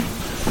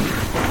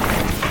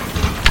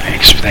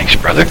Thanks,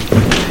 brother.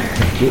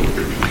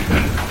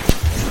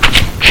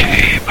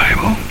 Okay,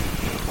 Bible.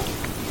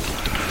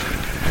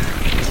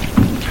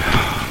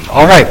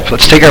 All right,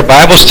 let's take our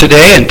Bibles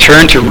today and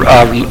turn to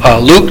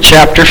Luke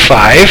chapter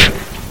 5.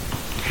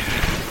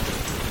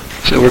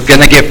 So we're going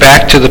to get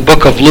back to the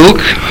book of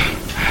Luke,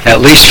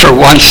 at least for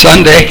one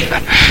Sunday.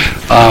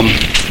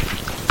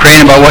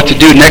 Praying about what to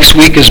do. Next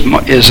week is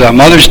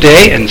Mother's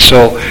Day, and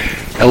so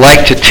I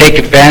like to take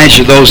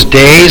advantage of those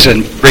days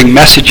and bring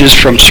messages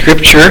from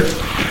Scripture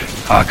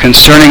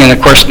concerning, and of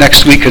course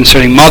next week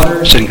concerning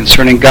mothers and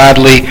concerning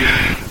godly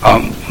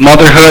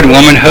motherhood and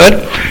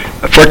womanhood.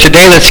 For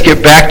today, let's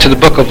get back to the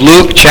book of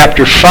Luke,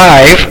 chapter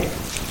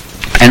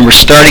 5, and we're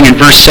starting in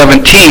verse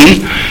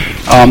 17.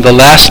 The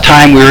last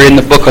time we were in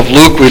the book of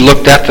Luke, we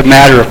looked at the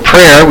matter of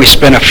prayer. We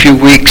spent a few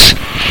weeks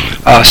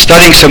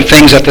studying some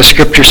things that the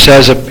Scripture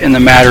says in the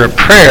matter of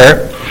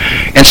prayer.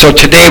 And so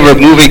today we're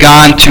moving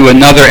on to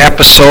another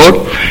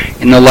episode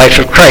in the life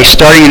of Christ,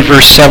 starting in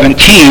verse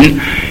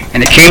 17. And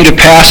it came to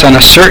pass on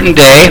a certain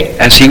day,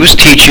 as he was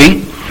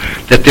teaching,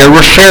 that there were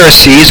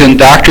Pharisees and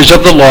doctors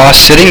of the law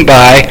sitting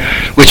by,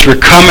 which were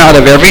come out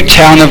of every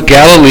town of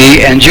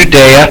Galilee and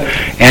Judea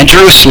and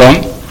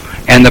Jerusalem,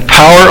 and the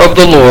power of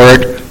the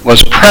Lord was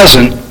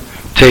present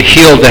to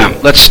heal them.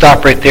 Let's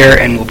stop right there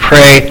and we'll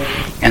pray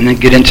and then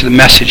get into the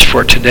message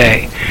for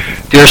today.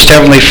 Dearest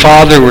Heavenly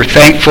Father, we're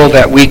thankful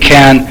that we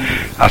can,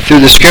 through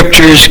the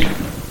Scriptures,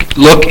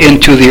 look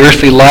into the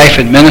earthly life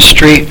and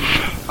ministry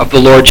of the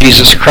Lord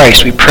Jesus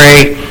Christ. We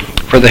pray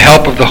for the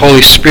help of the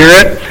Holy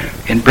Spirit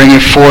in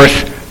bringing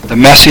forth the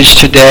message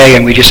today,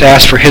 and we just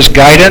ask for His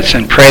guidance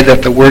and pray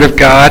that the Word of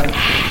God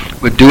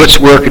would do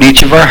its work in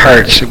each of our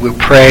hearts. And we'll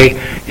pray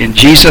in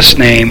Jesus'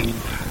 name,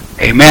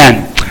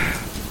 amen.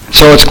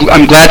 So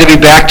I'm glad to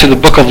be back to the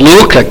book of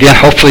Luke. Again,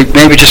 hopefully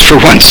maybe just for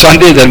one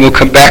Sunday, then we'll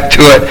come back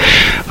to it.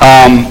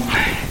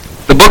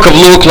 The book of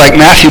Luke, like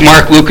Matthew,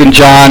 Mark, Luke, and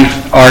John,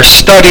 are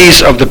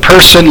studies of the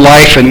person,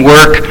 life, and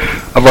work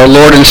of our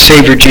Lord and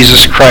Savior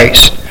Jesus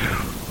Christ.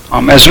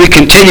 As we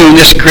continue in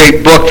this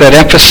great book that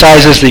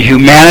emphasizes the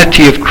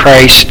humanity of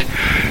Christ,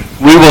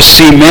 we will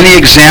see many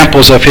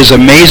examples of His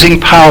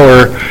amazing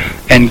power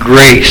and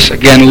grace.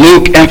 Again,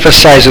 Luke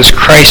emphasizes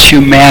Christ's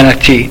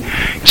humanity.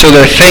 So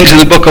there are things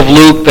in the book of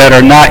Luke that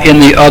are not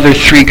in the other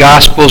three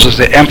Gospels, as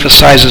it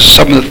emphasizes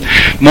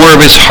more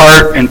of His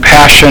heart and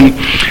passion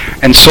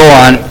and so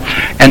on.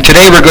 And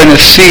today we're going to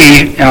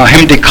see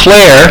Him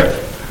declare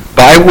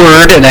by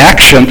word and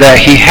action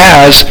that He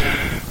has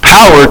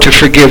power to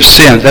forgive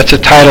sins. That's the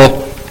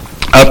title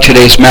of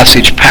today's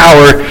message,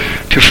 Power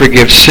to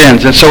Forgive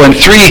Sins. And so in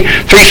three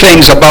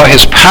things about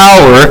His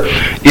power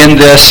in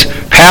this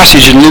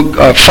passage in Luke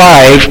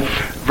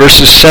 5,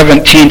 verses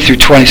 17 through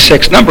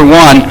 26. Number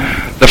one,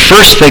 the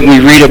first thing we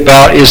read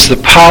about is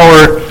the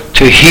power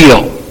to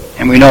heal.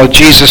 And we know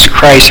Jesus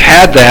Christ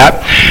had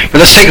that. But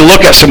let's take a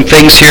look at some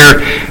things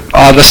here.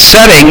 The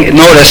setting,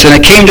 notice, and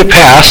it came to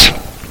pass,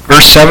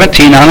 verse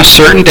 17, on a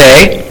certain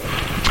day,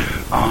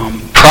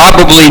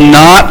 probably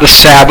not the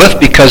Sabbath,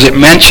 because it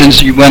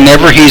mentions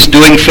whenever He's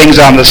doing things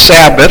on the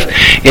Sabbath,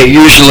 it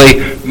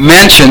usually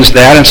mentions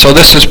that. And so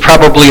this is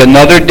probably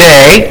another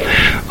day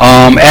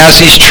as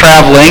He's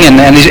traveling and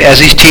as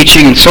He's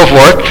teaching and so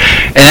forth.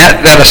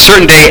 And that a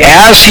certain day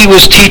as He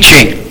was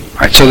teaching,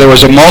 right, so there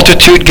was a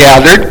multitude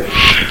gathered.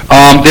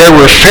 There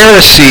were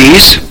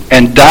Pharisees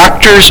and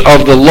doctors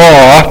of the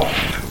law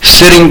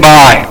sitting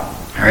by.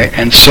 All right,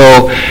 and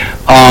so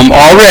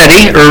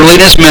already early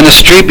in His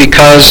ministry,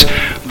 because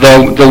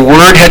the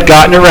word had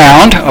gotten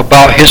around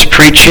about His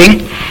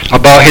preaching,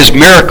 about His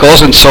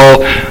miracles, and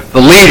so the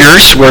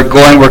leaders were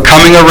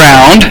coming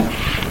around,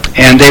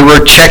 and they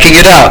were checking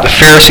it out. The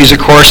Pharisees, of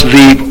course,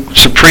 the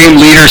supreme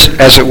leaders,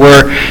 as it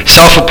were,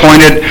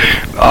 self-appointed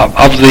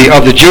of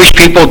the Jewish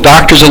people.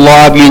 Doctors of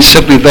law means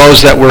simply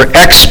those that were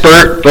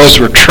expert, those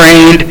who were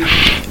trained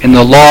in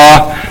the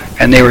law,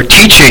 and they were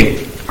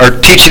teaching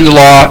the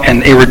law,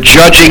 and they were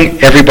judging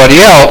everybody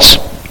else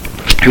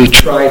who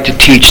tried to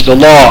teach the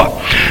law.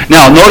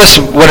 Now, notice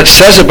what it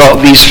says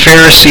about these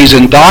Pharisees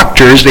and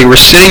doctors. They were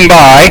sitting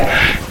by,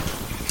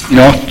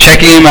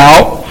 checking Him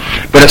out.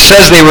 But it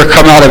says they were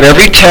come out of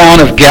every town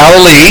of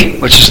Galilee,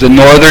 which is the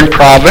northern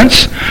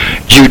province,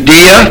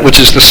 Judea, which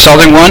is the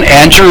southern one,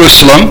 and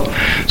Jerusalem.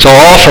 So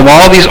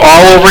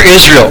all over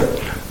Israel,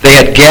 they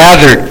had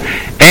gathered.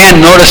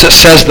 And notice it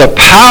says the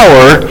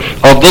power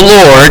of the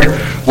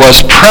Lord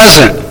was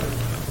present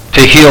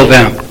to heal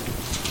them.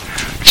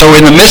 So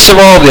in the midst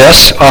of all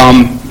this,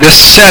 this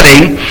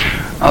setting,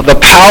 the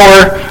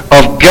power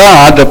of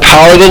God, the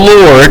power of the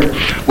Lord,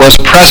 was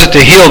present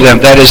to heal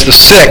them. That is, the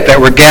sick that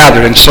were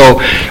gathered. And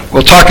so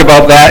we'll talk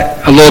about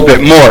that a little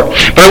bit more.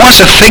 But I want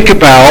us to think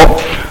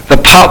about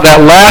that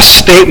last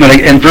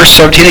statement in verse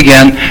 17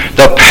 again.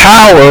 The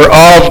power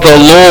of the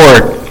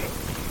Lord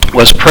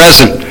was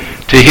present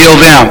to heal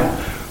them.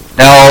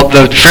 Now,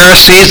 the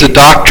Pharisees, the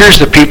doctors,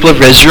 the people of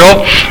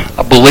Israel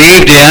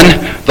believed in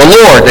the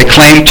Lord. They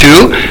claimed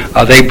to.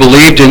 They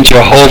believed in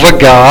Jehovah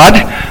God.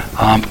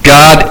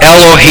 God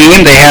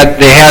Elohim, they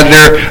had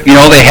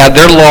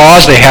their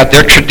laws, they had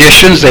their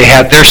traditions, they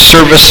had their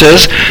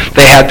services,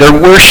 they had their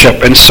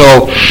worship. And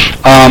so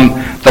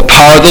the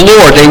power of the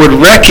Lord, they would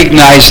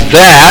recognize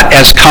that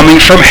as coming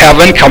from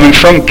heaven, coming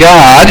from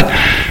God.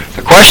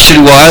 The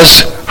question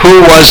was,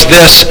 who was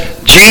this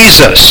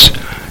Jesus?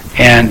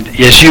 And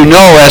as you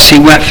know, as he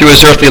went through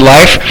his earthly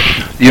life,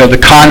 the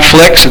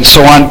conflicts and so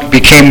on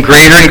became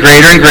greater and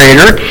greater and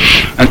greater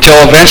until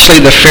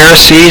eventually the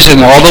Pharisees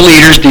and all the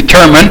leaders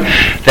determined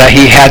that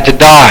he had to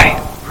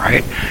die,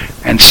 right?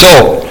 And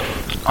so,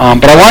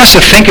 but I want us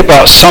to think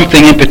about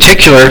something in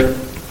particular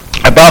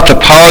about the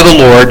power of the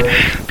Lord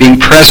being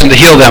present to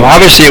heal them.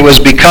 Obviously, it was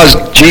because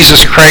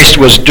Jesus Christ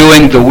was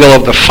doing the will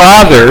of the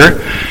Father,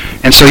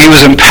 and so he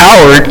was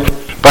empowered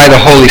by the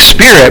Holy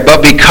Spirit,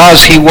 but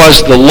because he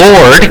was the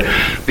Lord,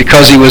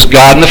 because he was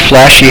God in the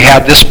flesh, he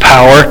had this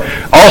power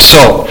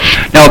also.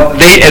 Now,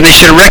 they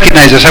should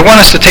recognize this. I want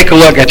us to take a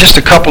look at just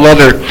a couple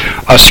other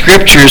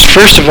scriptures.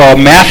 First of all,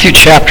 Matthew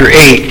chapter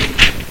 8,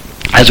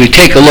 as we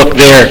take a look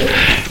there.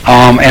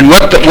 And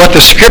what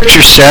the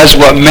scripture says,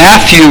 what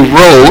Matthew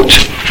wrote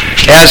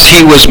as he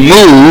was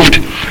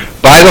moved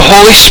by the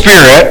Holy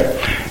Spirit,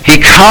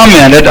 he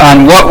commented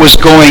on what was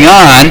going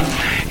on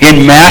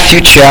in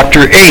Matthew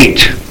chapter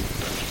 8.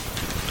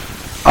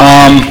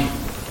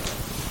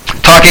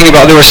 Talking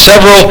about, there were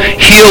several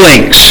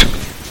healings.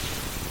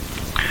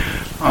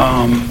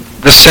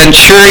 The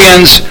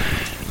centurion's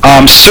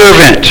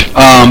servant,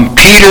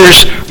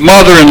 Peter's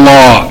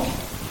mother-in-law,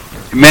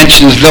 he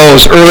mentions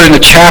those earlier in the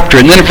chapter.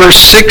 And then in verse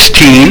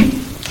 16,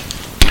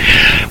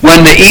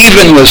 when the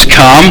even was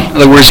come, in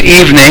other words,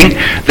 evening,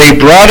 they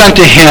brought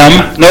unto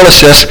him,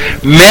 notice this,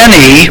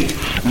 many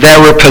that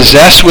were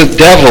possessed with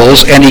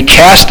devils, and he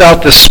cast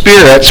out the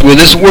spirits with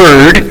his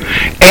word,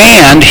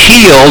 and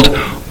healed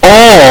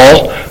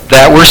all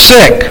that were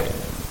sick.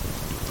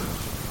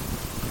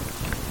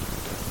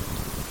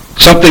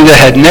 Something that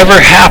had never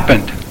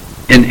happened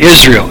in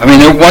Israel. I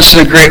mean, once in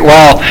a great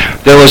while,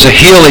 there was a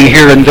healing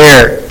here and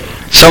there.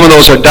 Some of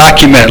those are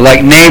documented,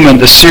 like Naaman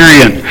the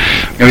Syrian.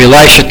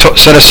 Elisha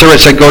sent a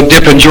servant, said, go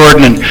dip in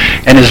Jordan,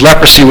 and his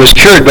leprosy was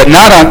cured. But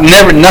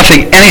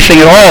anything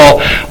at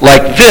all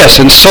like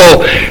this. And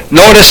so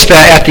notice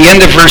that at the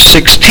end of verse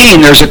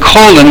 16, there's a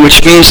colon,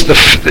 which means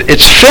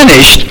it's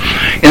finished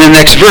in the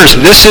next verse.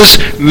 This is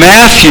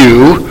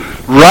Matthew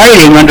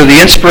writing under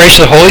the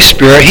inspiration of the Holy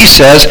Spirit. He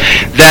says,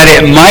 that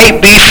it might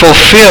be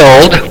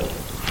fulfilled,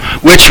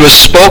 which was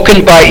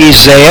spoken by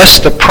Isaiah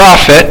the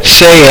prophet,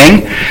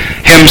 saying,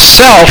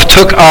 himself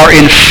took our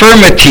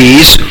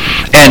infirmities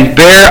and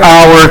bare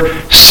our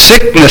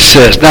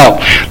sicknesses.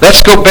 Now,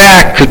 let's go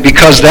back,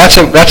 because that's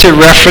a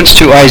reference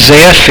to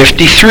Isaiah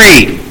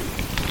 53.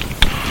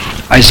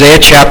 Isaiah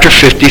chapter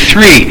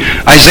 53.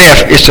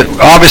 Isaiah is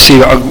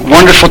obviously a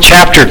wonderful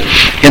chapter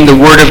in the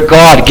Word of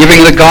God,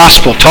 giving the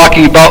gospel,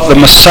 talking about the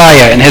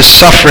Messiah and his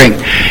suffering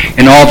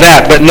and all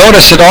that. But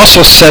notice it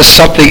also says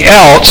something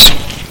else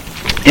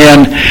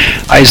in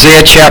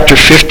Isaiah chapter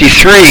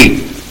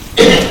 53.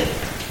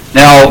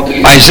 Now,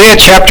 Isaiah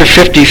chapter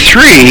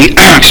 53,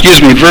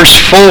 verse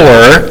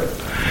 4,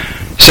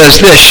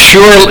 says this,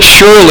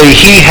 surely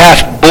he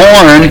hath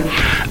borne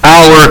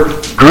our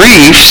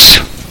griefs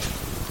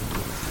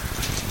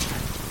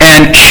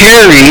and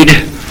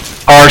carried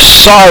our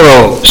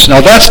sorrows. Now,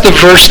 that's the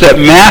verse that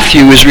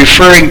Matthew is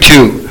referring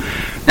to.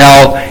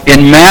 Now,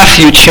 in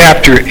Matthew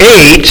chapter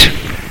 8,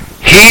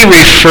 he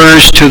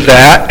refers to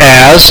that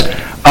as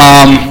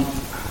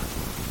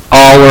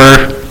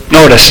our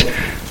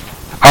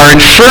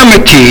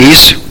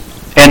infirmities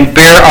and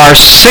bear our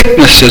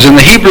sicknesses. And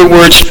the Hebrew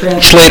words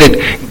translated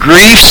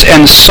griefs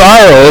and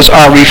sorrows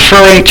are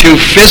referring to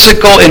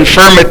physical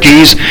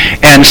infirmities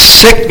and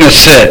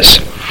sicknesses.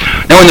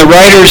 Now, when the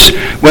writers,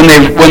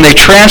 when they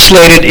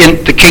translated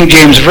in the King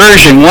James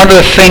Version, one of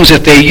the things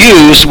that they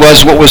used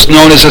was what was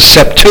known as a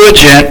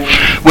Septuagint,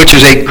 which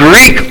is a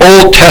Greek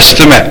Old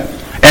Testament.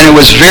 And it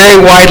was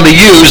very widely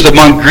used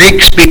among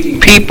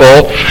Greek-speaking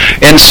people.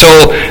 And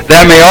so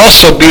that may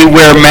also be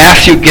where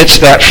Matthew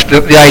gets the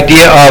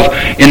idea of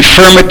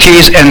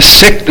infirmities and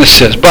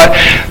sicknesses. But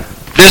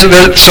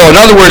so in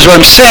other words,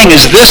 what I'm saying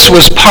is this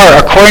was part,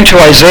 according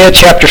to Isaiah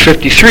chapter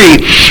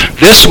 53,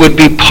 this would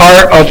be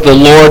part of the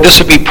Lord,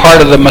 this would be part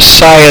of the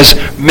Messiah's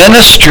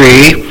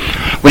ministry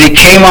when he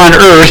came on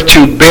earth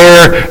to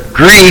bear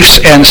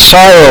griefs and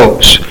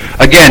sorrows.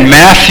 Again,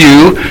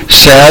 Matthew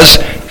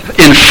says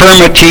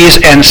infirmities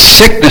and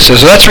sicknesses.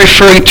 So that's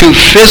referring to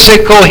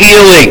physical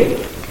healing.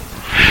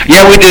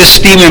 Yet we did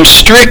esteem him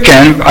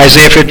stricken,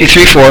 Isaiah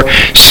 53:4,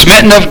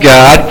 smitten of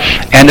God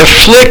and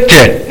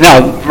afflicted.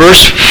 Now,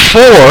 verse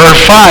 4 or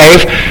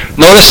 5,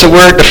 notice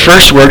the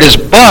first word is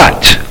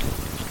but.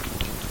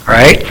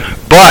 Right?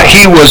 But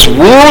he was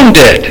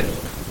wounded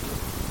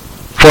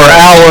for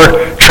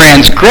our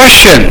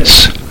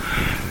transgressions.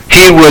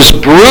 He was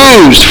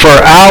bruised for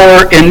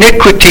our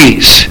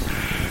iniquities.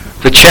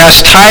 The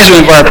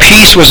chastisement of our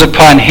peace was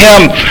upon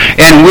him,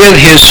 and with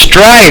his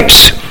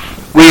stripes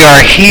we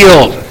are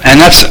healed. And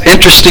that's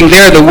interesting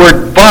there. The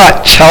word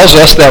but tells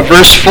us that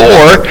verse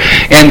 4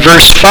 and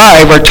verse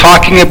 5 are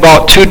talking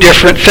about two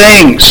different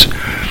things.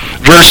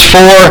 Verse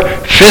 4,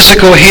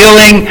 physical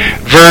healing.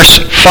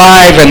 Verse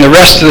 5 and the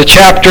rest of the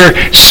chapter,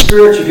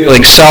 spiritual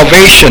healing,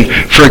 salvation,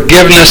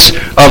 forgiveness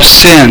of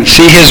sin.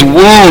 See, his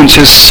wounds,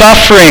 his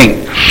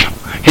suffering,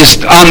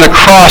 his on the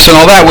cross and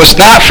all that was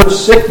not for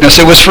sickness,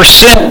 it was for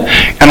sin.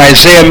 And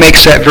Isaiah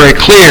makes that very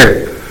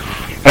clear.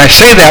 And I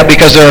say that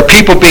because there are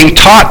people being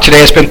taught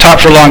today, it's been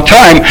taught for a long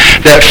time,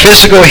 that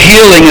physical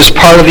healing is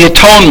part of the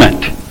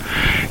atonement.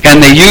 And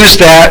they use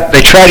that,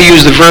 they try to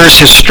use the verse,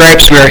 his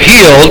stripes we are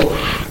healed,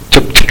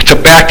 to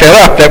back that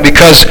up, that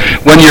because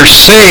when you're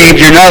saved,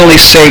 you're not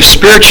only saved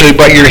spiritually,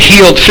 but you're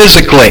healed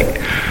physically.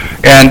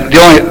 And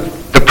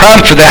the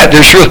problem for that,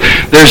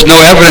 there's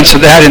no evidence of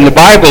that in the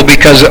Bible,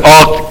 because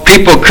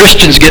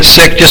Christians get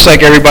sick just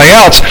like everybody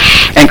else,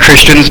 and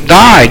Christians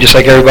die just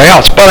like everybody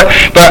else. But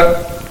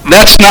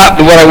that's not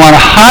what I want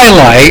to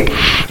highlight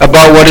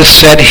about what is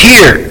said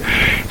here.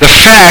 The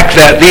fact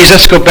that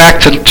let's go back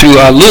to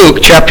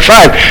Luke chapter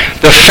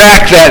 5, the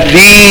fact that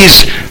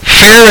these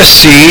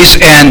Pharisees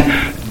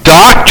and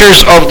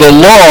doctors of the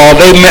law,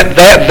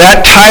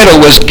 that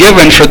title was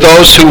given for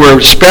those who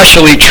were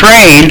specially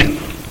trained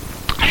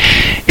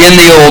in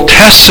the Old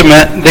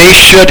Testament. They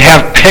should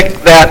have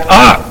picked that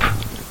up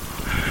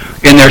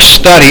in their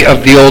study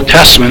of the Old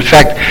Testament. In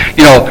fact,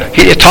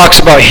 it talks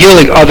about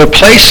healing other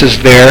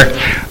places there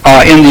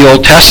in the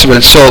Old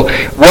Testament. So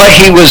what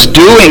he was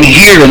doing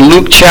here in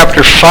Luke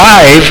chapter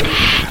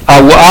 5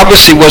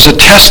 obviously was a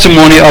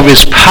testimony of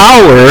his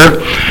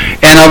power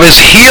and of his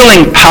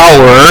healing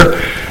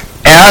power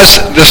as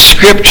the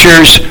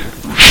Scriptures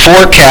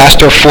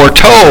forecast or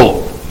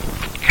foretold.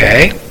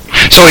 Okay?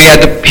 So he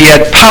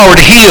had power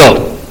to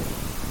heal.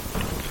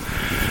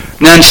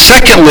 And then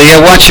secondly, I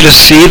want you to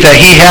see that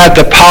he had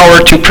the power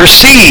to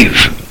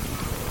perceive,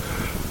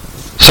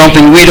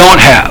 something we don't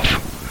have.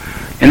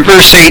 In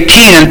verse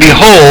 18, and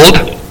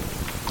behold,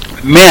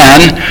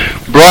 men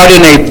brought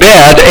in a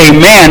bed a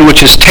man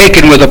which is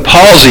taken with a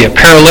palsy, a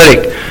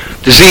paralytic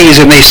disease,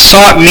 and they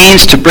sought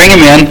means to bring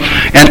him in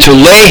and to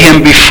lay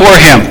him before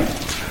him.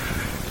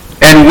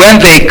 And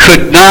when they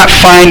could not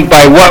find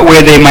by what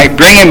way they might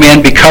bring him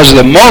in because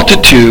of the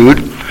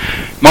multitude,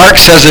 Mark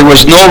says there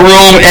was no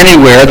room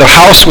anywhere. The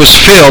house was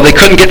filled. They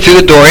couldn't get through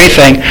the door or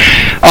anything.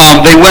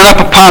 They went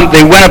upon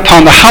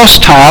the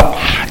housetop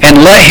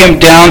and let him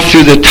down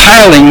through the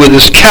tiling with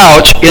his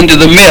couch into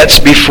the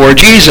midst before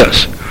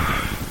Jesus.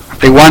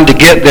 They wanted to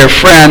get their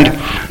friend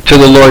to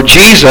the Lord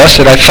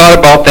Jesus, and I thought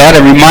about that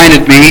and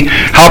reminded me,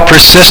 how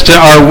persistent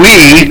are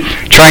we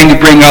trying to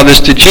bring others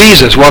to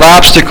Jesus? What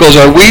obstacles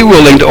are we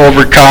willing to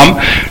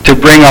overcome to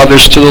bring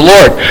others to the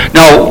Lord?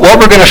 Now, what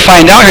we're going to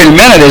find out here in a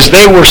minute is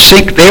they were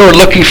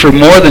looking for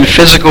more than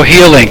physical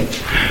healing.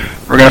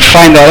 We're going to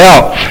find that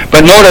out.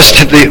 But notice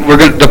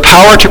the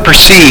power to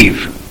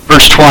perceive,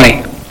 verse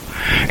 20.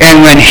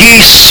 And when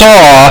he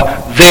saw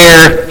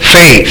their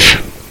faith,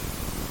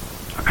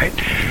 all right,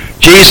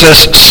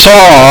 Jesus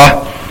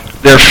saw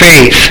their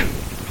faith.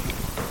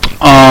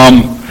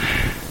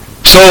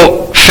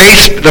 So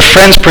faith, the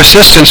friend's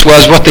persistence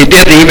was what they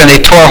did. They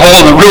tore a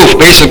hole in the roof,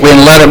 basically,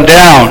 and let him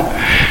down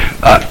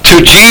to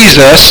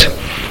Jesus.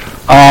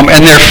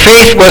 And their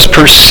faith was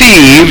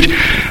perceived.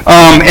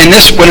 And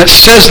this, when it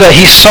says that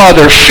he saw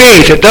their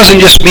faith, it doesn't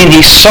just mean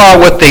he saw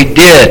what they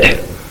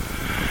did.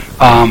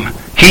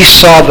 He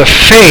saw the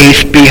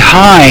faith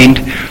behind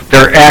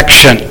their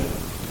action.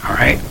 All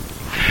right?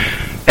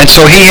 And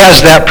so he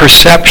has that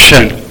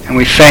perception, and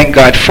we thank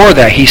God for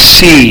that. He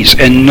sees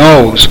and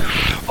knows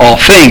all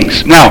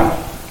things. Now,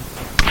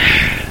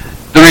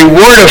 the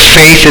reward of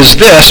faith is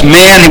this.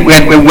 Man,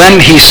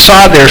 when he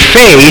saw their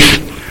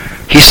faith,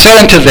 he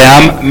said unto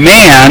them,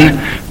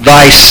 Man,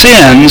 thy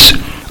sins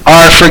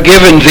are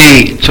forgiven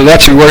thee. So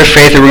that's the reward of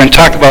faith, and we're going to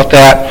talk about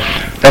that.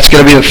 That's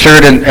going to be the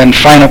third and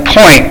final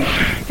point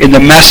in the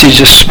message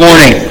this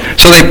morning.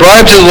 So they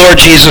brought him to the Lord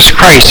Jesus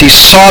Christ. He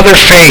saw their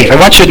faith. I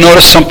want you to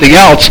notice something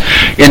else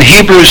in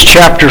Hebrews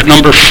chapter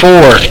number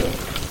 4.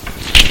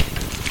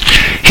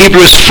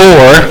 Hebrews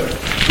 4,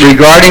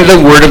 regarding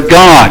the Word of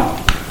God.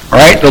 All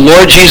right? The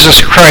Lord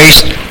Jesus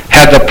Christ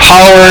had the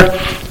power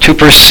to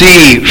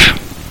perceive,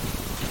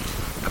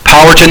 the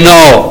power to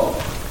know,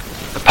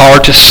 the power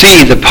to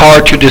see, the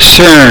power to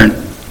discern.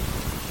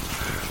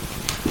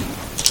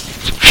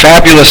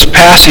 Fabulous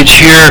passage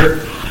here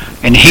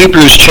in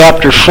Hebrews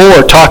chapter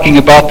 4, talking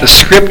about the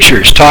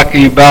Scriptures,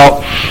 talking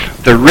about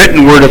the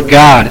written Word of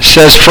God. It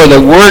says, For the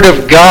Word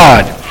of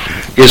God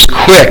is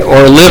quick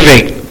or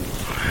living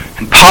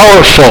and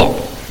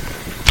powerful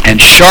and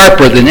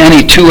sharper than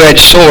any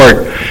two-edged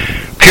sword,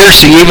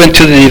 piercing even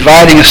to the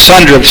dividing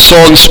asunder of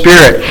soul and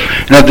spirit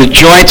and of the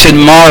joints and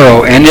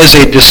marrow, and is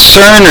a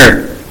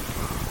discerner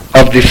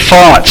of the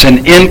thoughts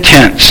and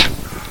intents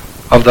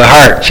of the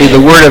heart. See, the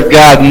Word of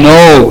God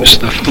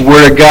knows. The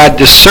Word of God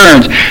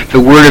discerns.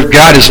 The Word of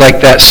God is like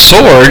that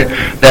sword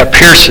that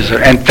pierces.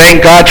 And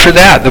thank God for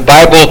that. The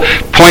Bible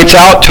points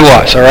out to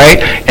us, all right?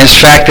 In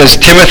fact, as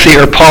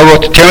Paul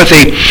wrote to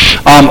Timothy,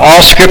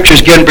 all Scripture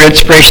is given by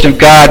inspiration of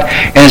God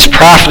and is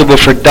profitable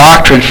for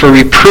doctrine, for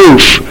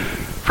reproof,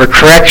 for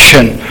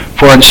correction,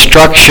 for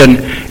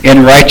instruction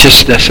in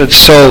righteousness. And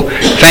so,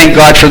 thank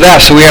God for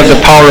that. So we have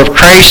the power of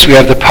Christ, we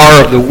have the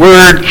power of the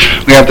Word,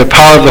 we have the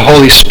power of the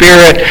Holy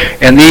Spirit,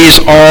 and these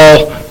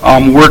all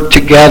work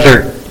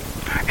together.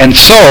 And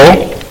so,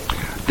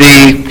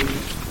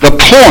 the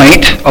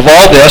point of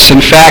all this, in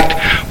fact,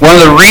 one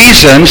of the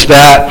reasons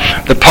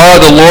that the power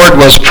of the Lord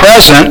was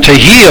present to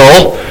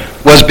heal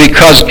was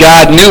because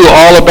God knew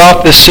all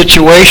about this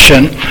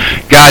situation.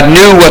 God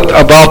knew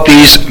about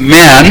these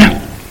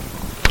men.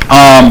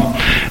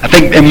 I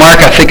think in Mark,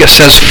 it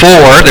says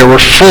 4. There were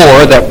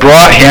 4 that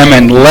brought him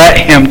and let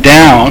him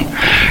down.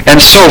 And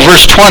so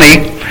verse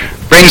 20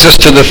 brings us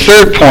to the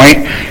third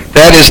point.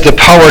 That is the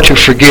power to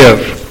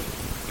forgive.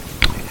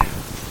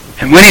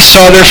 And when he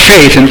saw their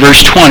faith, in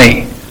verse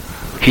 20,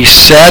 he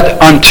said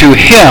unto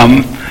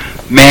him,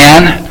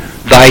 Man,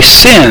 thy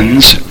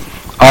sins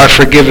are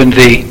forgiven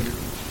thee.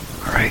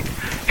 All right.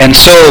 And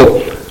so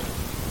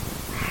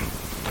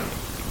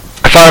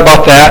I thought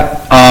about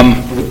that.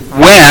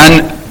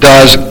 When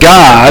does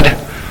God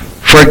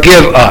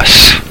forgive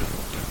us?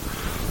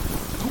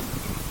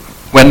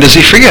 When does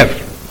he forgive?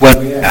 When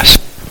we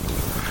ask.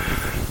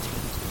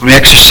 When we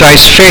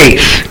exercise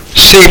faith,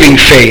 saving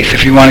faith,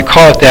 if you want to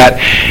call it that,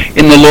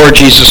 in the Lord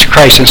Jesus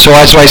Christ. And so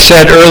as I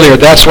said earlier,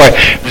 that's why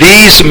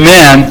these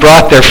men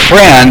brought their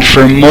friend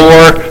for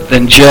more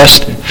than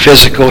just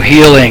physical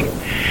healing.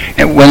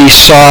 And when he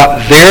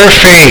saw their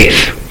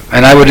faith,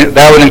 and that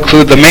would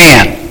include the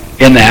man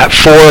in that,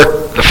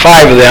 the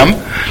 5 of them,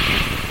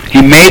 he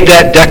made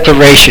that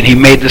declaration. He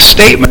made the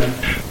statement,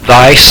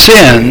 thy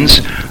sins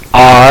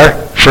are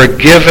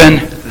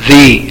forgiven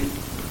thee.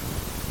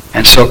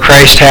 And so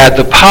Christ had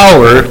the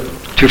power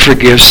to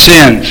forgive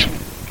sins.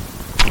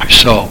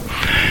 So,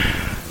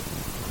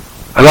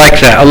 I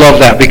like that. I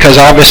love that. Because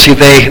obviously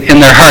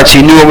in their hearts,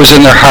 he knew it was in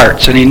their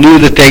hearts. And he knew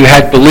that they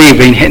had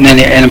believing. And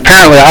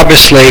apparently,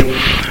 obviously,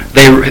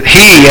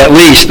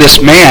 this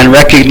man,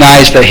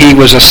 recognized that he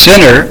was a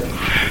sinner.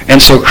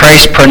 And so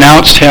Christ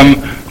pronounced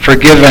him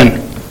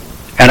forgiven.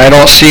 And I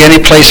don't see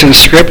any place in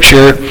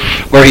Scripture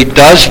where he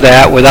does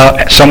that without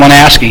someone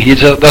asking. He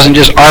doesn't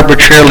just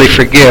arbitrarily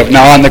forgive.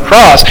 Now on the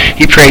cross,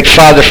 he prayed,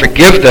 Father,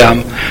 forgive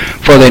them,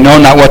 for they know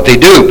not what they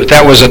do. But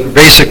that was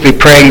basically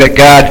praying that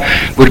God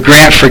would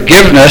grant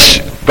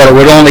forgiveness, but it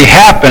would only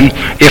happen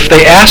if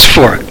they asked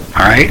for it.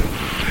 All right?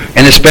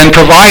 And it's been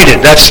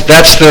provided. That's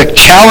the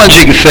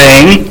challenging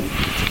thing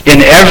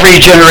in every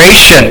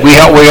generation. We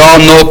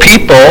all know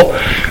people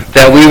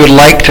that we would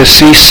like to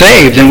see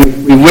saved, and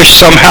we wish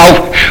somehow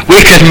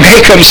we could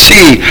make them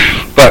see.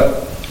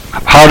 But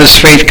how does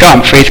faith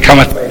come? Faith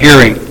cometh by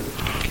hearing,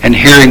 and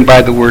hearing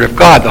by the Word of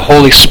God. The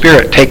Holy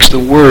Spirit takes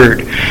the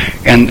Word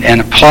and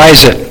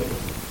applies it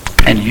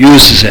and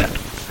uses it.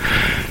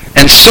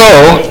 And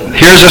so,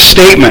 here's a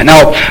statement.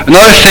 Now,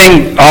 another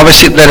thing,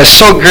 obviously, that is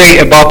so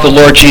great about the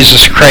Lord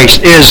Jesus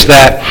Christ is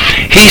that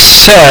he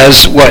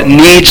says what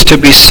needs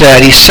to be said.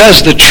 He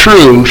says the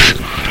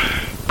truth,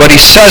 but he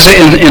says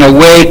it in a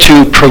way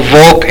to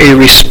provoke a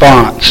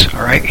response. All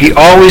right? He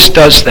always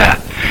does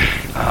that.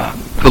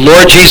 The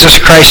Lord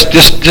Jesus Christ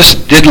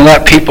just didn't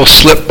let people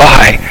slip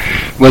by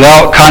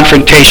without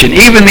confrontation.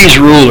 Even these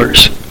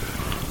rulers.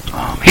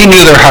 He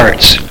knew their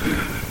hearts.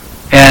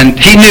 And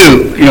he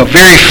knew,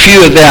 very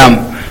few of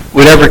them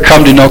would ever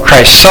come to know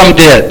Christ. Some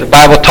did. The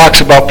Bible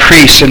talks about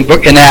priests in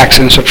Acts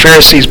and some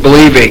Pharisees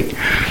believing.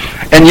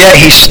 And yet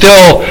he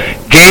still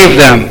gave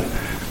them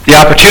the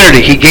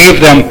opportunity. He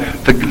gave them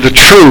the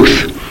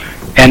truth,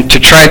 and to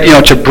try,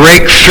 to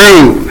break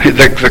through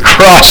the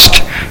crust,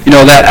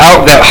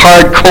 that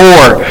hard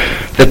core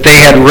that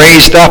they had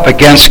raised up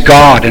against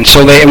God, and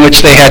so in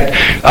which they had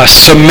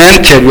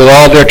cemented with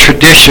all their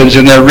traditions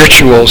and their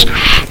rituals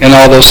and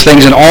all those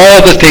things, and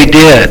all that they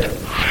did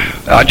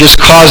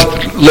just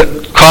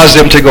caused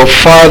them to go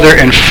farther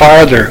and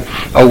farther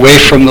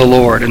away from the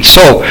Lord. And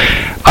so,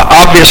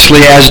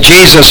 obviously, as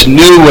Jesus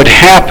knew would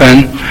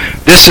happen,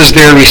 this is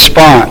their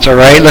response. All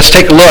right, let's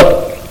take a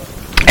look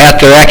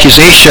at their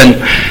accusation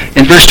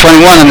in verse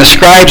 21. And the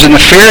scribes and the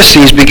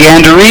Pharisees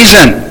began to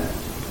reason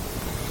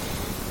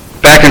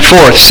back and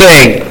forth,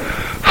 saying,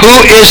 Who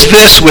is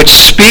this which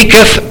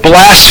speaketh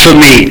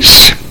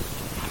blasphemies?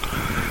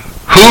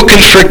 Who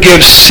can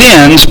forgive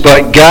sins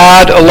but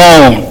God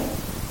alone?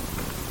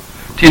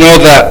 Do you know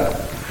that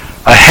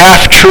a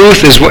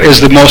half-truth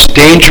is the most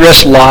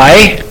dangerous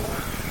lie?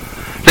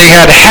 They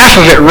had half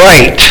of it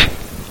right.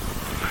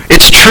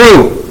 It's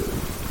true.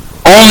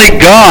 Only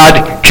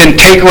God can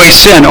take away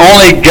sin.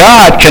 Only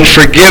God can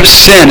forgive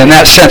sin in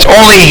that sense.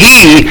 Only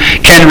He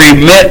can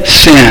remit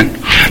sin.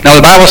 Now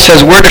the Bible says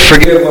we're to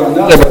forgive one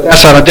another, but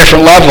that's on a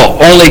different level.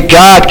 Only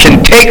God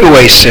can take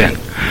away sin.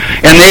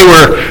 And they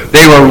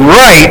were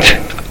right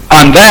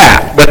on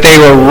that, but they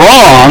were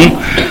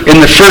wrong in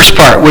the first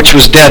part, which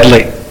was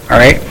deadly. All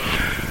right?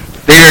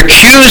 They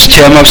accused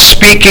him of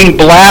speaking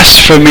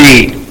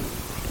blasphemy.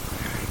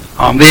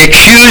 They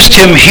accused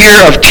him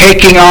here of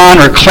taking on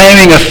or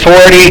claiming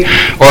authority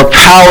or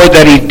power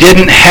that he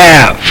didn't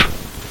have.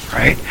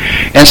 Right?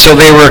 And so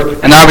they were,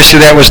 and obviously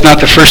that was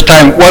not the first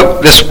time.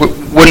 This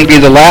wouldn't be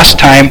the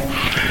last time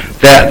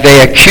that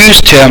they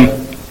accused him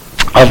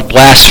of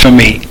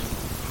blasphemy.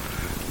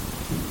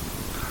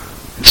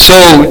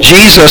 So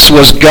Jesus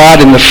was God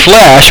in the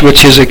flesh,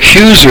 which his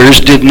accusers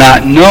did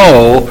not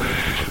know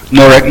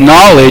nor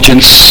acknowledge,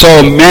 and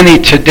so many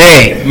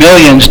today,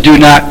 millions, do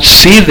not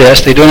see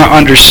this. They do not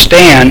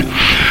understand,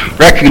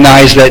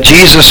 recognize that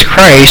Jesus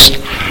Christ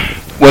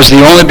was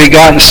the only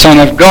begotten Son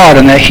of God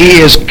and that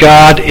he is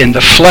God in the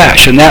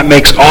flesh, and that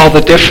makes all the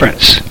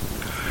difference.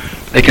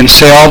 They can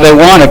say all they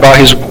want about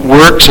his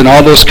works and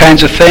all those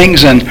kinds of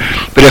things,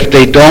 but if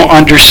they don't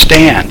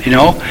understand,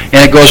 and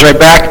it goes right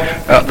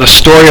back, the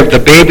story of the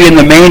baby in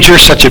the manger,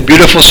 such a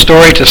beautiful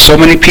story to so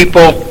many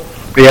people,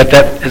 but yet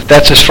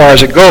that's as far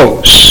as it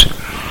goes.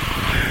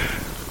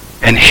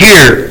 And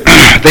here,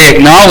 they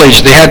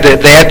acknowledged, they had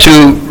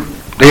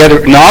to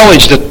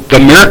acknowledge the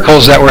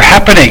miracles that were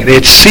happening. They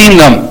had seen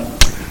them.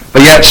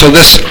 But yet, so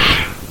this,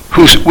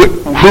 who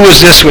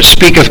is this which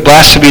speaketh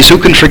blasphemies? Who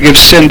can forgive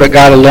sin but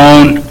God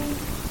alone?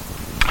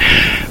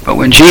 But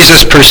when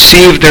Jesus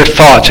perceived their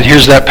thoughts, and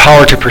here's that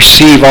power to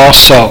perceive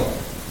also,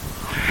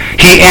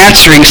 he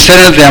answering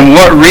said unto them,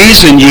 what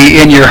reason ye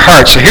in your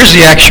hearts? So here's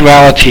the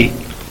actuality.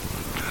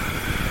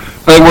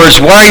 In other words,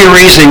 why are you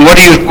reasoning? Why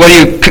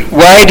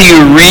do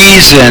you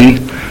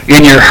reason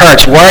in your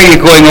hearts? Why are you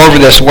going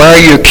over this? Why are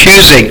you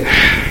accusing?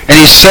 And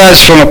he says,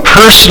 from a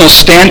personal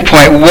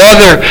standpoint,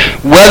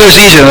 whether's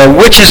easier,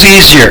 which is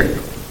easier?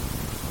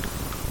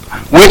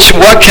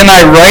 What can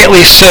I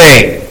rightly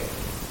say?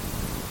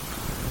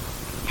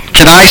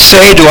 Can I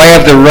say, do I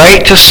have the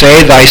right to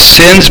say, thy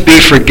sins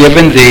be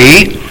forgiven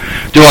thee?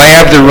 Do I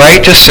have the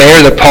right to say,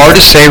 or the power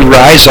to say,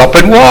 rise up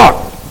and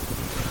walk?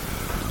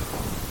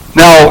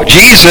 Now,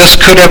 Jesus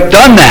could have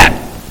done that.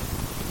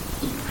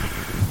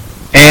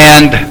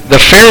 And the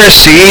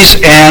Pharisees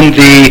and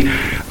the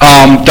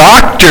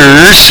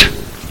doctors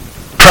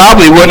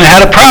probably wouldn't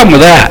have had a problem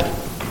with that.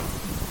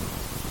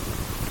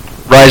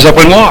 Rise up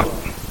and walk.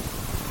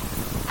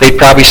 They'd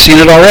probably seen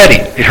it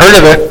already. They'd heard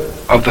of it,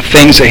 of the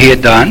things that he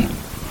had done.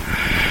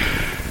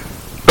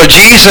 But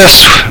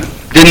Jesus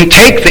didn't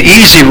take the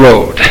easy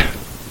road.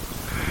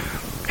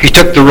 He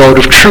took the road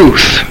of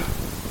truth.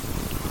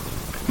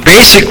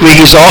 Basically,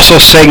 he's also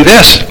saying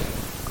this.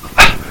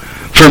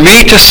 For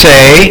me to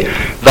say,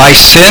 thy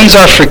sins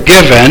are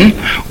forgiven,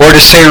 or to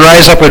say,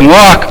 rise up and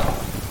walk,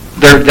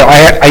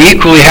 I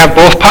equally have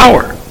both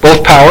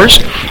powers.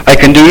 I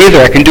can do either.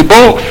 I can do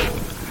both.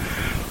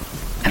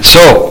 And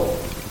so,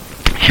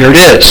 here it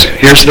is.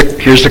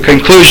 Here's the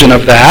conclusion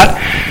of that.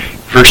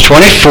 Verse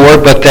 24,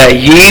 but that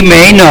ye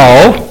may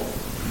know,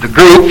 the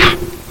group,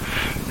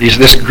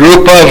 this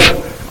group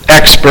of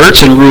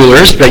experts and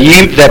rulers, but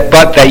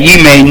that ye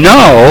may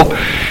know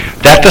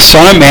that the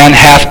Son of Man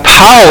hath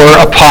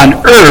power upon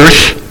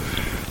earth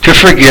to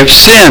forgive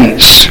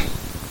sins.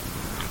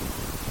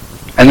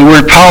 And the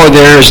word power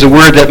there is the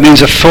word that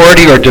means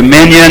authority or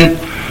dominion,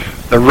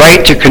 the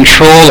right to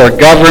control or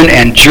govern,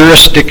 and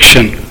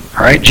jurisdiction.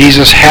 All right,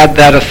 Jesus had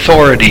that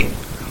authority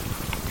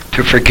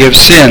to forgive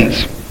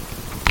sins.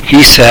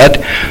 He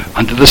said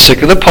unto the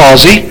sick of the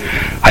palsy,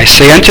 I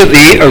say unto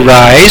thee,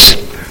 arise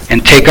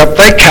and take up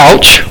thy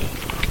couch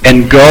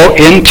and go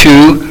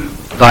into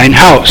thine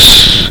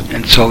house.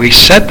 And so he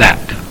said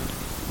that.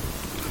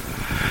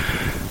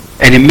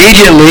 And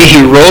immediately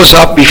he rose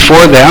up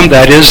before them,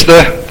 that is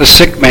the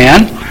sick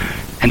man,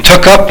 and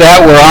took up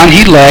that whereon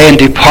he lay, and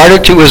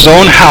departed to his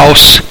own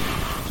house,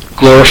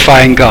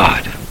 glorifying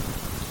God.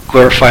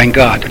 Glorifying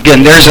God.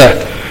 Again, there's an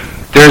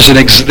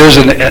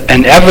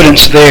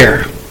evidence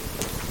there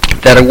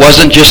that it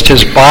wasn't just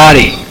his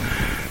body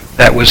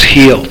that was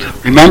healed.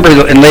 Remember,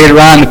 and later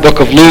on in the book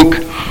of Luke,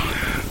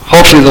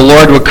 hopefully the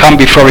Lord will come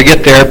before we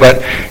get there, but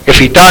if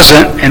he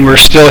doesn't, and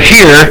we're still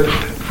here,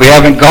 if we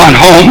haven't gone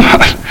home,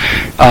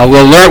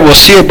 we'll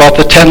see about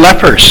the 10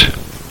 lepers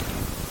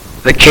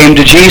that came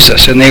to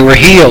Jesus, and they were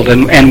healed,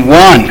 and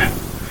one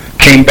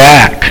came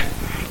back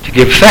to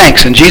give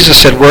thanks. And Jesus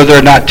said, were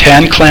there not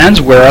 10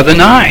 cleansed? Where are the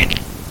 9?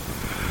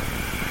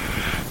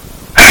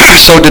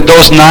 So did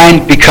those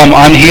 9 become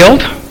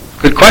unhealed?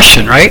 Good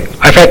question, right?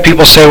 I've had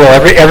people say, well,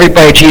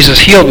 everybody Jesus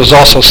healed was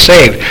also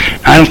saved.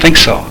 I don't think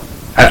so.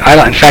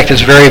 In fact,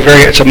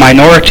 it's a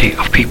minority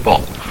of people.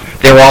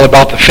 They were all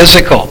about the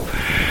physical.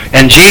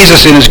 And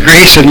Jesus, in his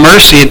grace and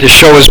mercy, and to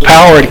show his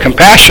power and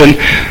compassion,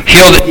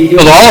 healed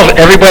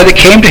everybody that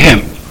came to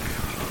him.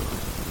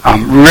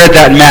 We read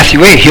that in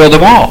Matthew 8, healed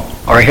them all.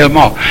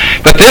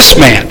 But this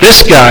man,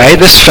 this guy,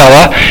 this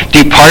fella,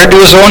 departed to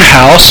his own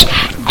house,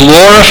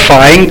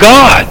 glorifying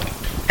God.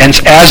 And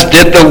as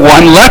did the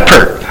one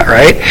leper,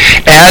 right?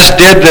 As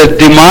did the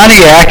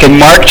demoniac in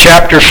Mark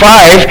chapter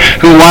 5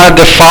 who wanted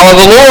to follow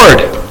the Lord.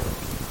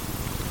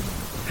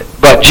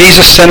 But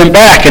Jesus sent him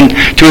back and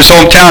to his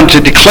hometown to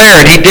declare,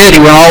 and he did. He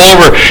went all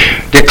over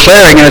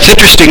declaring, and it's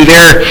interesting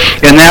there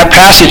in that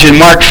passage in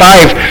Mark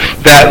 5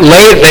 that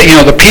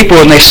the people,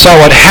 when they saw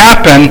what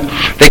happened,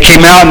 they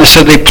came out and they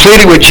said they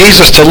pleaded with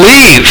Jesus to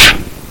leave.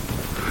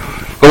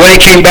 But when he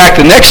came back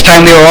the next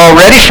time, they were all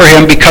ready for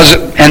him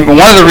and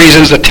one of the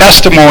reasons, the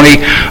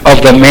testimony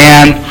of the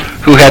man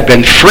who had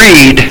been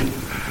freed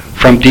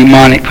from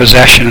demonic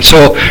possession. And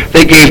so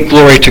they gave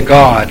glory to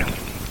God.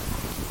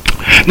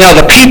 Now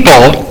the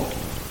people,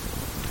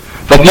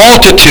 the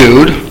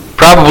multitude,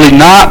 probably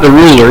not the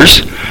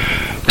rulers,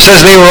 it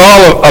says they were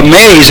all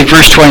amazed in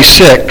verse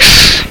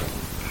 26.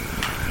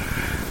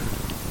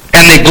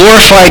 And they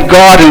glorified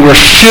God and were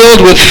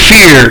filled with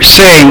fear,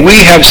 saying,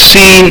 "We have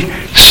seen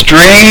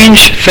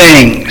strange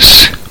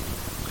things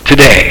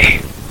today."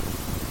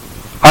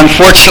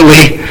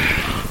 Unfortunately,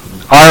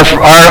 our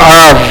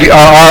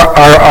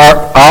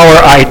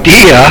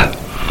idea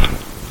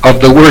of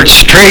the word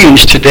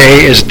strange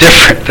today is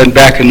different than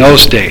back in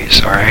those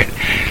days, all right?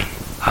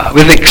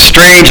 We think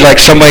strange like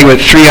somebody with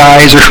 3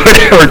 eyes or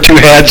whatever, 2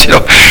 heads,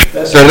 that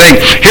sort of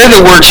thing. Here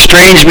the word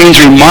strange means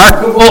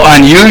remarkable,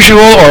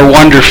 unusual, or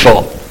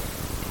wonderful.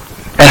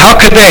 And how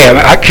could they?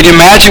 Can you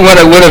imagine what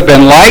it would have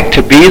been like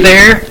to be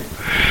there?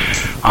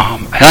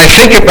 And I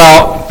think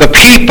about the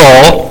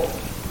people,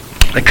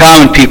 the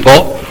common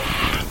people,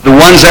 the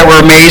ones that were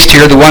amazed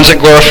here, the ones that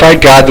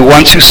glorified God, the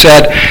ones who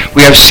said,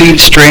 "We have seen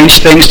strange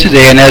things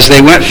today." And as they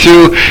went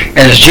through,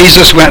 as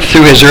Jesus went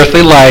through his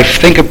earthly life,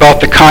 think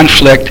about the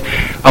conflict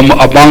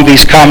among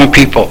these common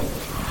people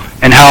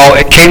and how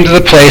it came to the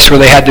place where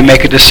they had to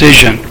make a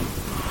decision.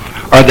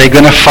 Are they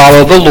going to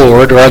follow the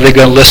Lord, or are they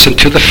going to listen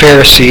to the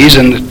Pharisees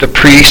and the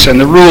priests and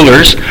the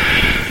rulers?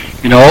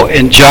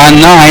 In John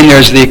 9,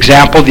 there's the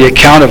example, the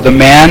account of the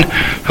man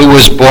who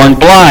was born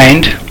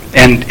blind,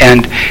 and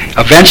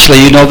eventually,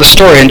 you know the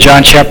story. In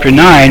John chapter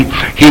 9,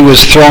 he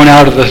was thrown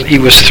out of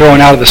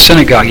the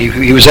synagogue.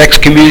 He was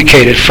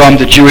excommunicated from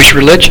the Jewish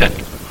religion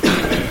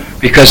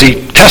because he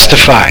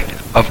testified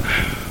of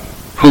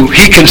who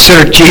he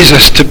considered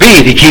Jesus to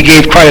be. He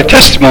gave quite a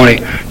testimony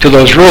to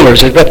those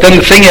rulers. But then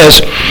the thing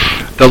is,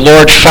 the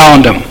Lord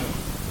found him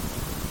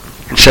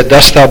and said,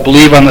 "Dost thou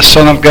believe on the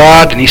Son of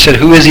God?" And he said,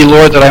 "Who is he,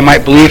 Lord, that I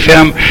might believe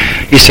him?"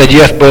 He said, "You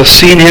have both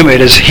seen him.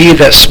 It is he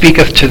that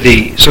speaketh to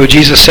thee." So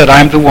Jesus said,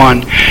 "I'm the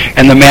one."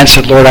 And the man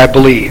said, "Lord, I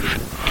believe,"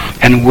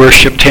 and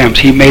worshipped him.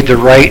 He made the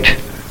right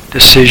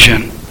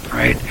decision,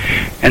 right?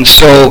 And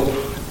so,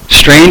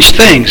 strange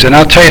things. And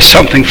I'll tell you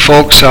something,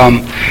 folks.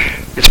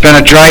 It's been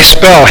a dry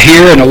spell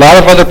here and a lot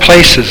of other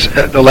places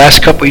the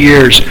last couple of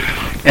years.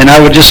 And I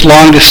would just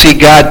long to see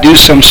God do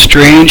some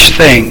strange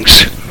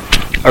things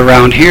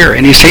around here.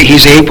 And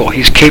he's able,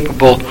 he's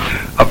capable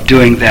of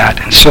doing that.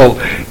 And so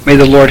may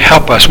the Lord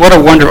help us. What a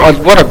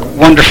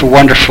wonderful,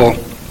 wonderful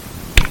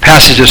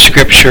passage of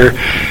Scripture.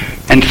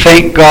 And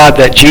thank God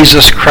that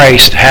Jesus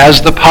Christ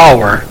has the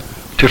power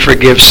to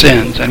forgive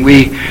sins. And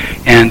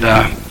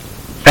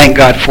thank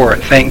God for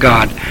it. Thank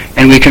God.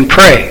 And we can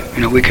pray.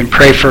 We can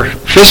pray for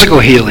physical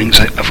healings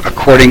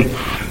according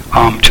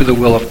to the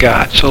will of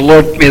God. So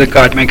Lord, may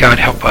God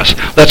help us.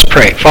 Let's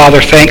pray.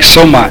 Father, thanks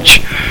so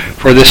much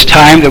for this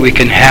time that we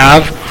can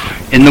have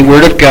in the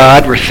Word of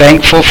God. We're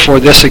thankful for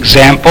this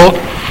example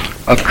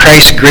of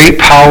Christ's great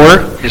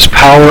power, his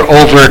power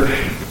over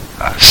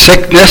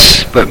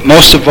sickness, but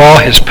most of all,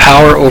 his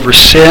power over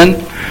sin,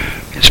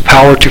 his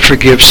power to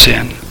forgive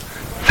sin.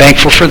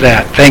 Thankful for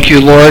that. Thank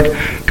you, Lord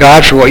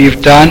God, for what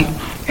you've done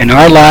in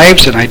our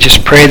lives, and I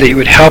just pray that you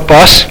would help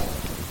us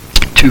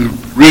to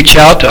reach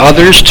out to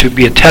others, to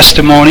be a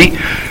testimony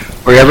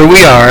wherever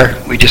we are.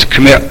 We just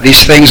commit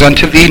these things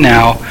unto thee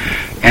now,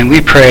 and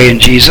we pray in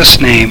Jesus'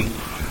 name,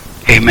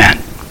 amen.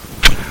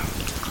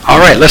 All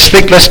right, let's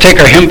take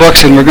our hymn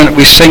books, and we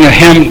will sing a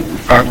hymn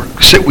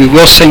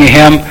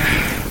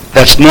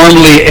that's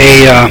normally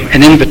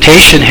an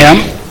invitation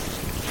hymn,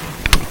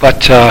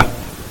 but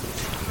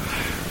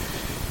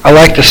I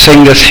like to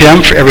sing this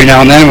hymn for every now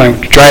and then when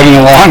I'm driving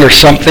along or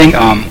something.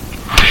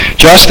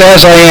 Just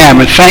as I am,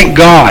 and thank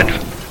God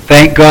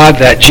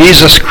that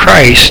Jesus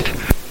Christ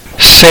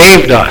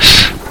saved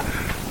us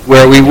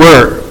where we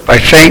were. I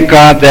thank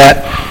God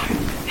that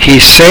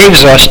he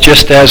saves us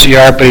just as we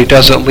are, but he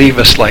doesn't leave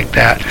us like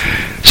that.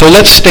 So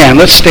let's stand.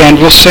 We'll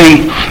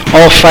sing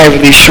all 5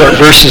 of these short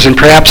verses, and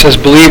perhaps as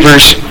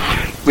believers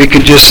we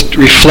can just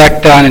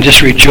reflect on and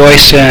just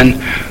rejoice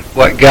in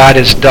what God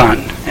has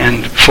done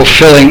and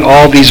fulfilling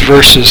all these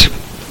verses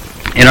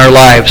in our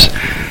lives.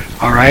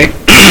 All right?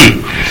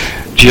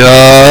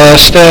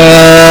 Just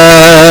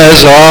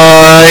as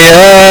I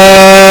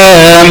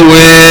am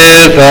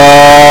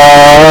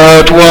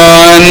without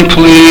one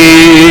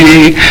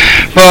plea,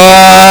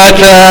 but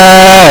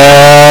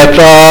that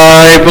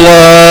thy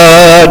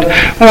blood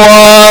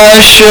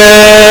was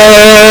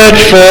shed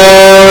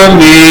for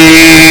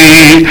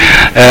me,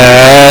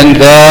 and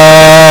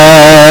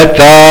that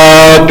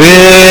thou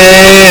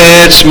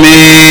bidst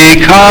me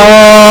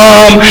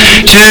come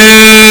to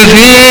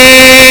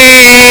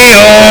thee,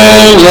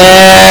 O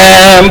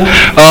Lamb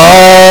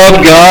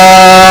of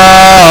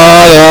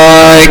God,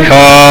 I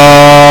come.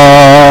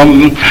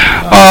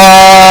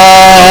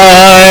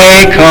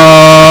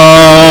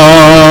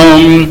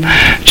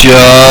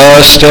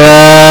 just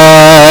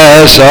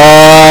as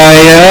I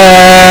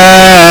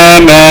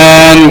am,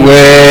 and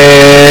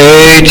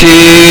waiting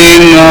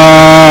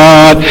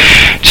not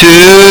to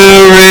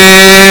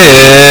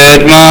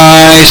rid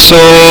my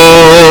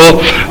soul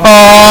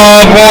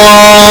of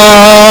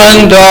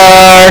one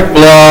dark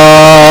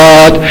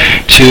blot,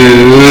 to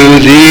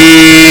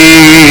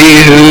Thee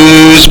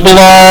whose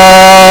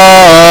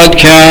blood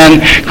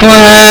can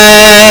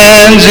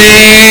cleanse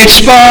each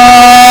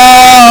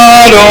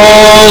spot, O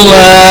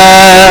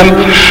Lamb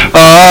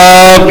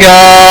of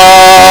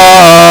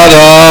God,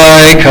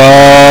 I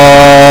come,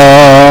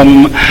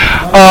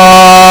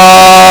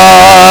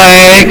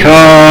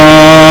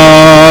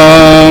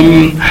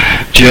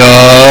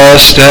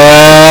 just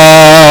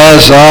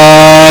as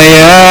I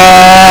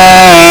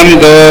am,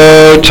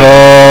 though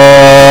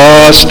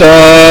tossed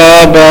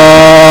about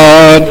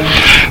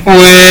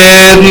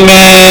with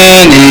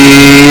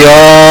many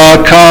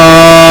a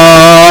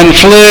conflict,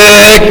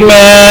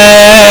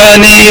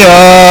 many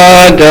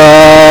a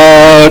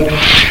doubt,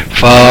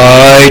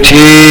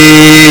 fightings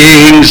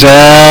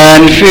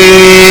and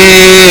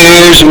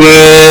fears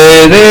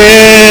within,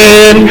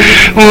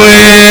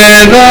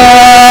 without,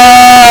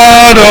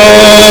 O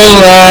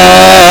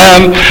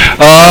Lamb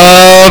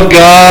of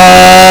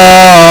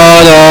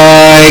God,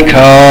 I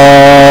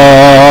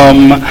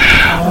come,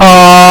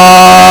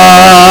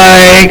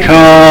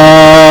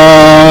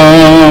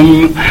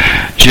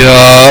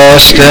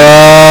 just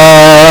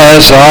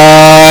as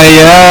I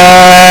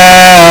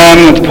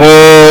am,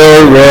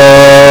 poor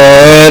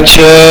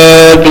wretched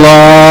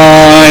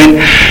blind,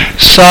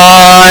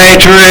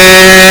 sight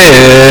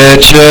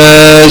riches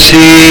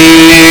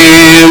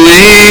healing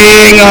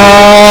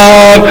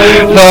of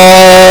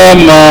the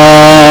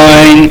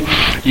mind,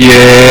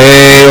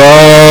 yea,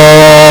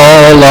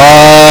 all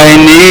I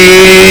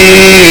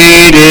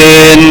need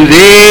in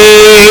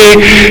Thee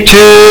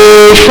to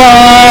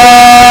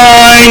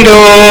find, O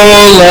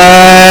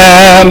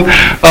Lamb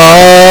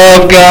of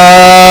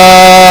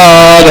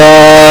God,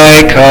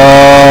 I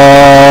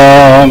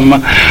come,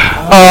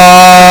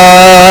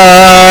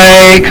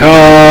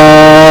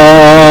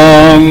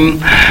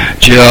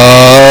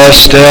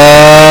 just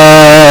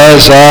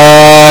as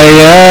I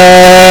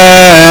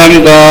am,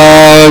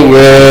 Thou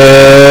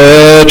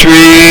wilt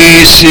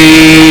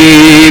receive,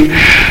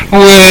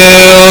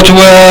 wilt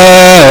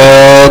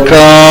welcome,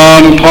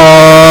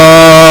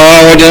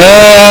 pardon,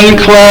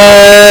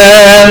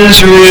 cleanse,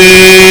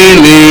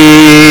 relieve,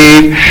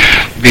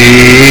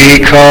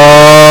 because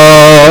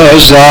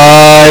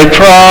I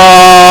promise,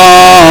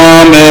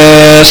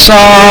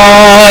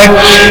 I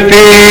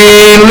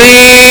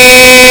believe,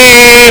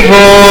 O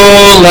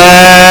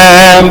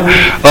Lamb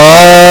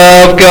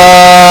of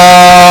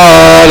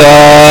God,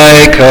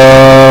 I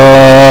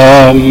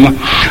come,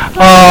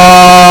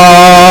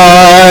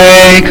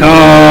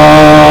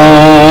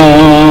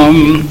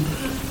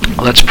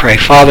 Let's pray.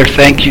 Father,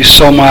 thank you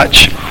so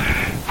much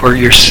for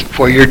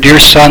your dear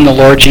Son, the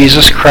Lord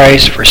Jesus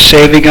Christ, for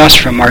saving us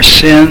from our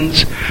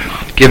sins,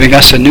 giving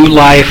us a new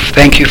life.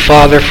 Thank you,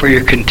 Father, for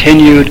your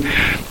continued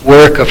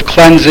work of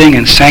cleansing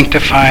and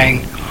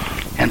sanctifying.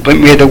 And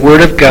may the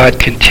Word of God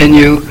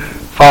continue,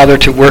 Father,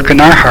 to work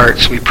in our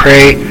hearts. We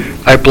pray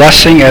thy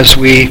blessing as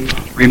we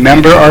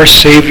remember our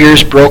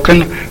Savior's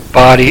broken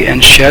body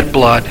and shed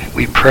blood.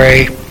 We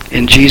pray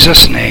in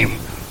Jesus' name.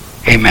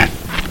 Amen.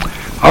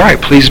 All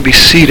right, please be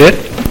seated.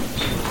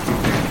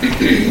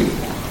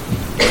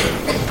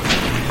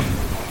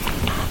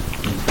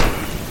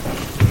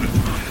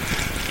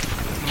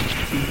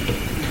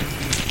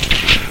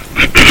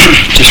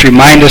 Just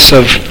remind us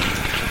of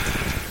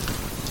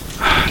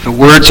the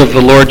words of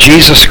the Lord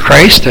Jesus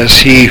Christ as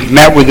he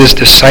met with his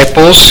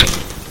disciples.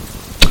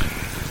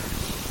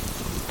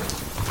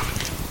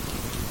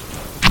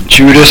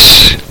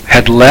 Judas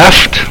had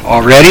left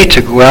already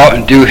to go out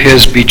and do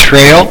his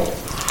betrayal.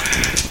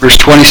 Verse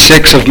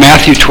 26 of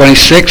Matthew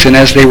 26, and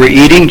as they were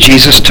eating,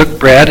 Jesus took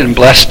bread and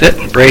blessed it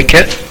and brake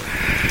it,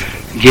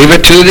 and gave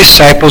it to the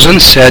disciples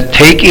and said,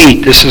 "Take,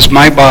 eat, this is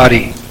my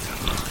body."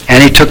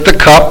 And he took the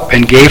cup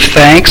and gave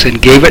thanks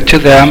and gave it to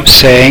them,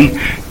 saying,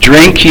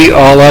 "Drink ye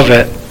all of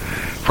it,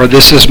 for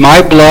this is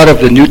my blood of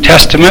the New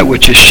Testament,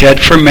 which is shed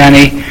for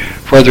many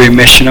for the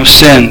remission of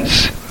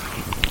sins.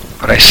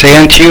 But I say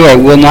unto you, I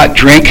will not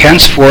drink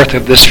henceforth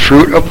of this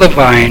fruit of the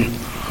vine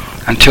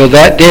until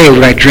that day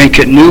when I drink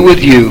it new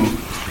with you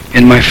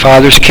in my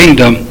Father's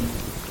kingdom."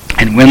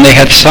 And when they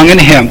had sung an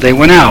hymn, they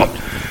went out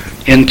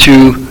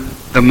into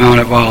the Mount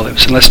of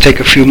Olives. And let's take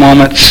a few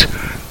moments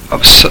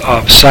of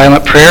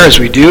silent prayer as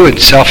we do, and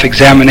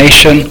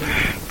self-examination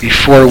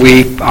before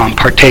we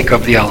partake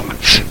of the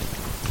elements.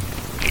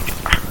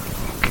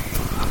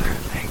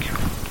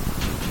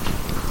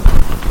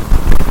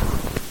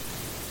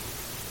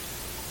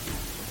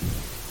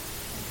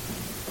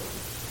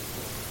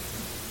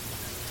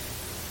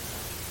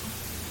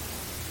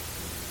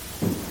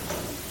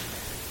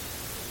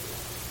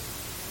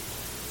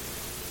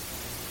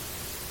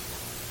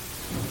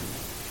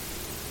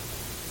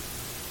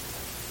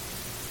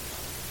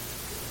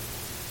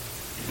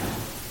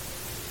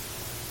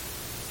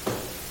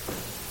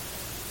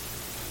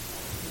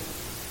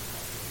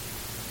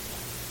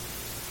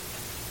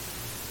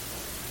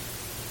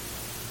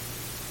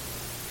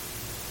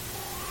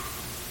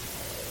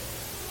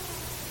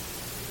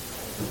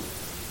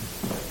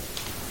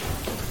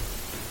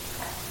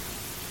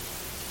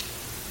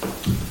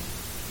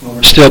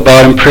 still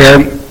bowed in prayer,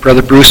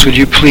 Brother Bruce, would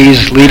you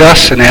please lead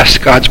us and ask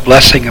God's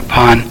blessing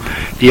upon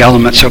the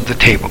elements of the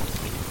table?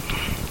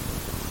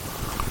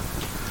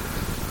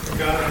 Our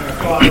God and our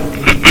Father,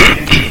 we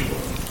thank you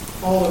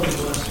for all of your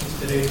blessings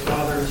today.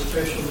 Father,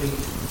 especially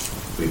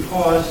we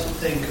pause to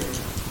think of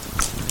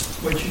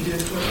what you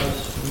did for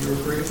us and your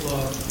great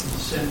love in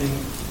sending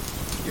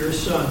your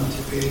Son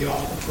to pay the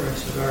awful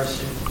price of our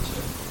sins.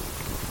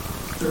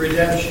 The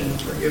redemption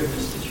and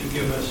forgiveness that you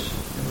give us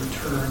in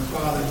return.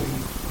 Father,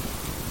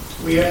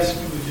 we ask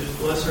you to just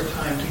bless our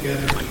time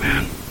together.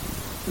 Amen.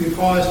 We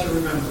pause to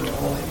remember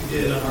all that you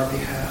did on our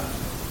behalf.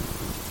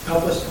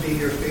 Help us to be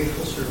your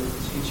faithful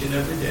servants each and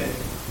every day.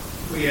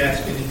 We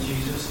ask it in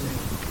Jesus'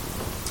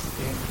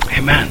 name.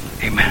 Amen.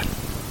 Amen.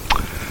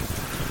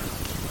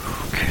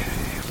 Okay.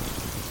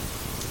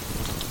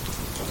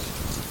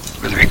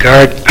 With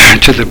regard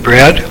to the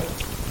bread,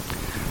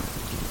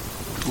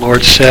 the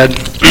Lord said,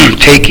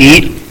 "Take,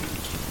 eat.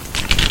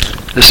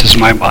 This is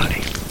my body."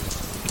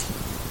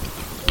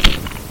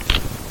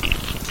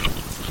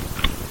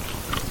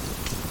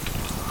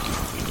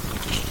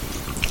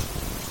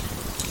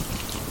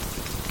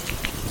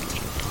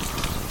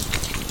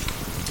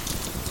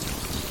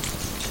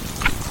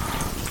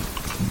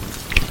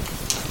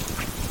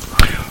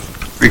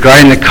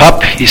 Regarding the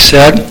cup, he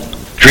said,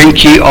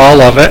 "Drink ye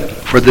all of it,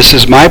 for this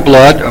is my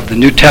blood of the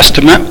New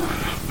Testament,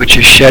 which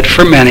is shed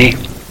for many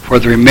for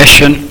the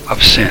remission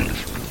of sins."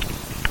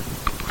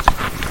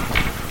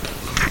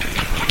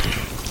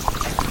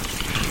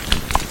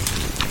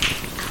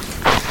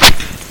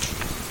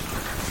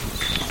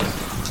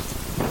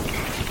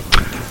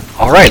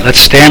 All right,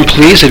 let's stand,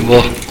 please, and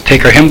we'll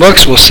take our hymn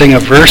books. We'll sing a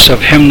verse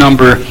of hymn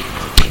number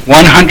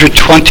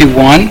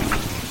 121.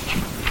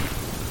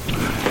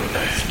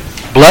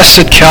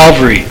 Blessed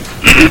Calvary.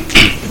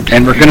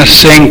 And we're going to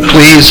sing,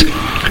 please,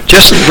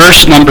 just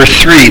verse number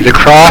 3. The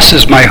cross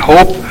is my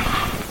hope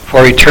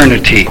for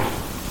eternity.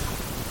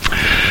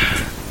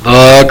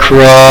 The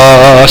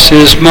cross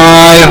is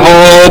my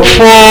hope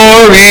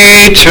for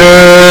eternity.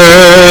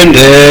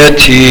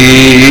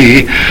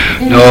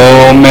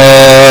 No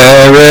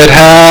merit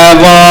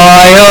have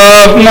I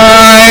of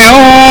my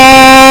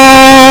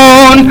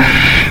own.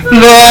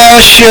 The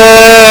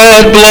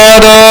shed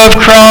blood of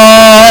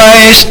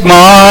Christ,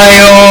 my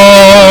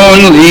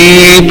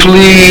only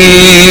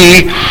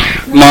plea.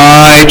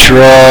 My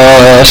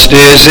trust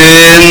is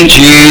in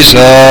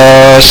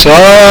Jesus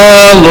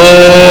alone.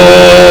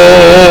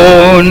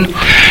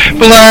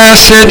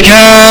 Blessed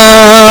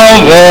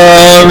Calvary,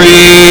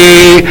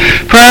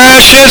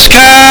 precious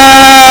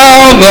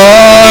Calvary,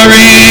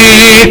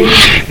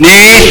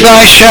 'neath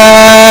thy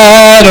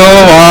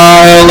shadow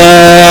I'll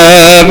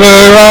ever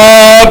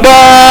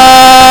abide.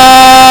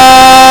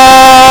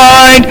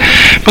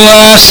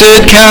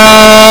 Blessed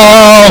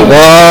Calvary,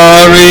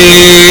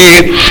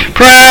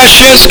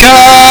 precious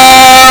Calvary,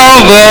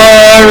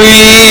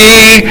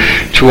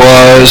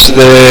 'twas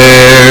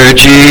there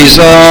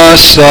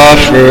Jesus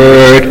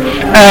suffered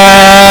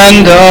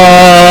and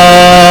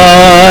died.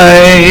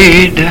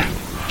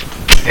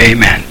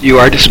 Amen. You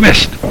are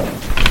dismissed.